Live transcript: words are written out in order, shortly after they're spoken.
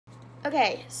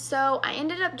Okay, so I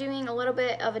ended up doing a little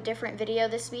bit of a different video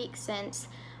this week since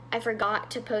I forgot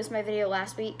to post my video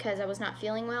last week because I was not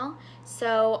feeling well.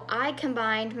 So I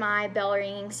combined my bell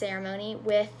ringing ceremony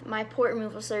with my port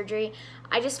removal surgery.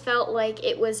 I just felt like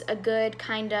it was a good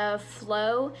kind of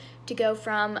flow to go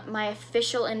from my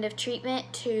official end of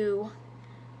treatment to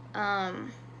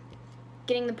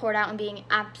getting the port out and being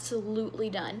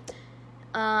absolutely done.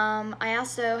 I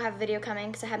also have a video coming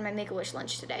because I had my Make-A-Wish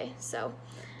lunch today. So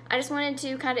I just wanted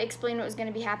to kind of explain what was going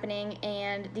to be happening,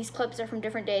 and these clips are from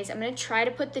different days. I'm going to try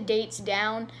to put the dates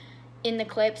down in the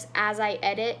clips as I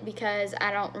edit because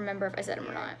I don't remember if I said them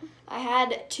or not. I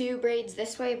had two braids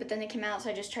this way, but then they came out, so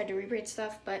I just tried to rebraid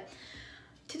stuff. But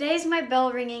today's my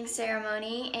bell ringing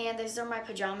ceremony, and these are my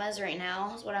pajamas right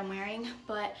now, is what I'm wearing.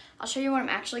 But I'll show you what I'm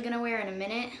actually going to wear in a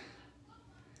minute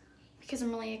because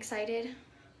I'm really excited.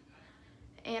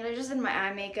 And I just did my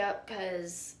eye makeup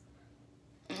because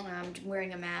I'm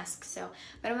wearing a mask,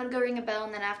 but I'm gonna go ring a bell,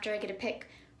 and then after I get to pick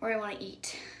where I want to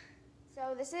eat.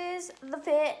 So this is the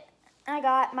fit. I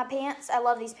got my pants. I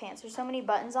love these pants. There's so many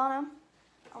buttons on them.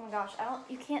 Oh my gosh,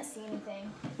 you can't see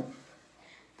anything.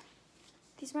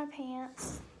 These are my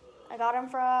pants. I got them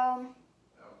from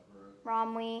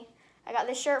Romwe. I got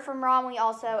this shirt from Romwe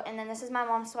also, and then this is my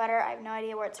mom's sweater. I have no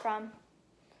idea where it's from.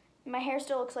 My hair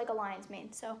still looks like a lion's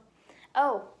mane, so.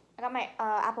 Oh, I got my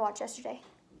Apple Watch yesterday.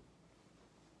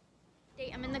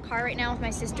 I'm in the car right now with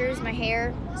my sisters. My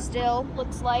hair still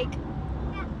looks like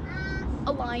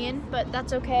a lion, but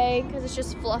that's okay because it's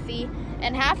just fluffy.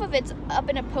 And half of it's up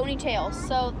in a ponytail,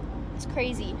 so it's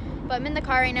crazy. But I'm in the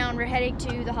car right now and we're heading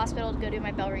to the hospital to go do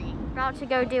my bell ringing. About to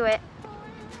go do it.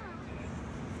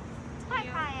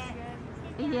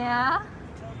 Yeah.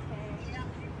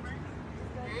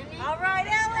 All right,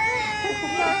 Ellen!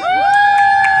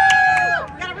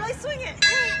 Gotta really swing it.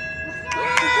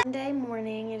 Monday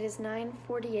morning, it is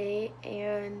 9:48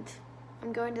 and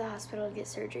I'm going to the hospital to get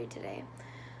surgery today.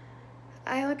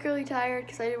 I look really tired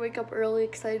because I didn't wake up early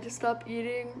because I had to stop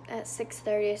eating at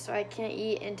 6:30, so I can't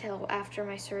eat until after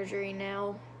my surgery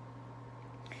now.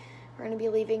 We're gonna be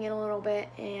leaving in a little bit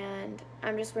and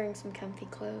I'm just wearing some comfy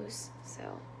clothes,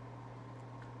 so.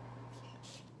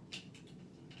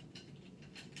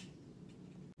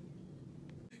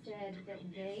 Said that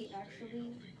they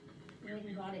actually went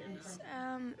and got it in person.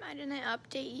 I didn't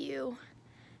update you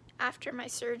after my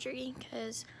surgery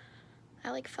because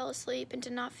I fell asleep and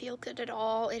did not feel good at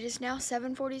all. It is now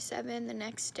 7:47 the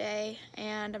next day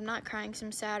and I'm not crying because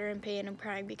I'm sad or in pain. I'm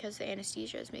crying because the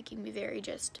anesthesia is making me very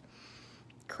just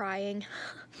crying.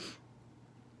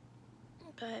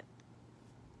 But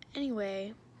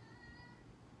anyway,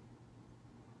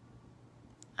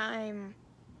 I'm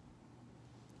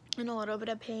in a little bit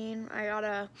of pain. I got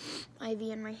a IV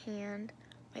in my hand.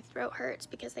 My throat hurts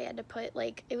because they had to put,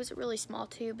 it was a really small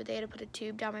tube, but they had to put a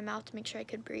tube down my mouth to make sure I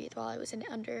could breathe while I was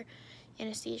under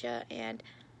anesthesia. And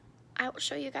I will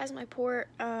show you guys my port,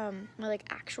 my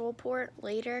actual port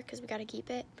later because we got to keep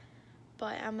it.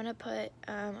 But I'm gonna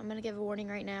I'm gonna give a warning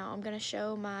right now. I'm gonna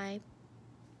show my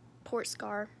port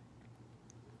scar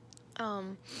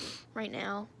right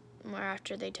now, or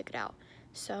after they took it out.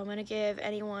 So I'm gonna give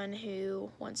anyone who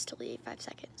wants to leave 5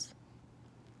 seconds.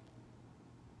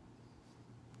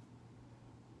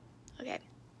 Okay.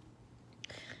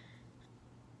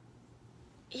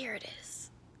 Here it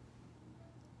is.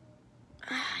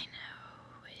 I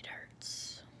know, it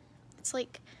hurts.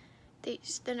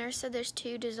 It's the nurse said there's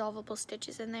 2 dissolvable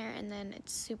stitches in there and then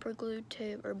it's super glued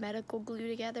or medical glue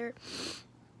together.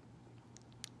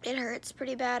 It hurts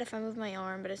pretty bad if I move my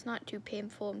arm, but it's not too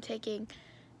painful. I'm taking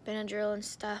Benadryl and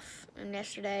stuff, and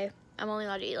yesterday I'm only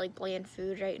allowed to eat bland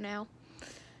food right now.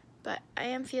 But I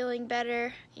am feeling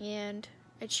better, and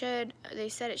they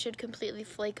said it should completely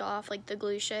flake off like the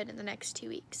glue should in the next 2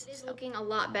 weeks. It is looking a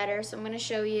lot better, so I'm gonna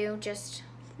show you, just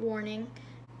warning.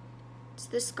 It's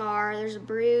the scar, there's a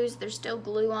bruise, there's still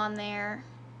glue on there,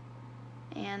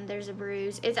 and there's a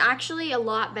bruise. It's actually a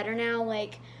lot better now,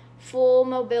 full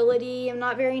mobility. I'm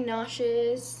not very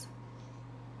nauseous.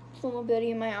 Full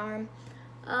mobility in my arm.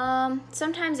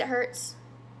 Sometimes it hurts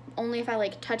only if I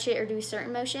touch it or do a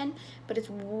certain motion, but it's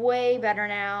way better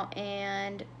now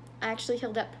and I actually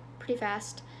healed up pretty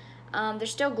fast.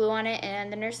 There's still glue on it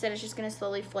and the nurse said it's just gonna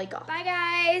slowly flake off. Bye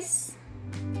guys!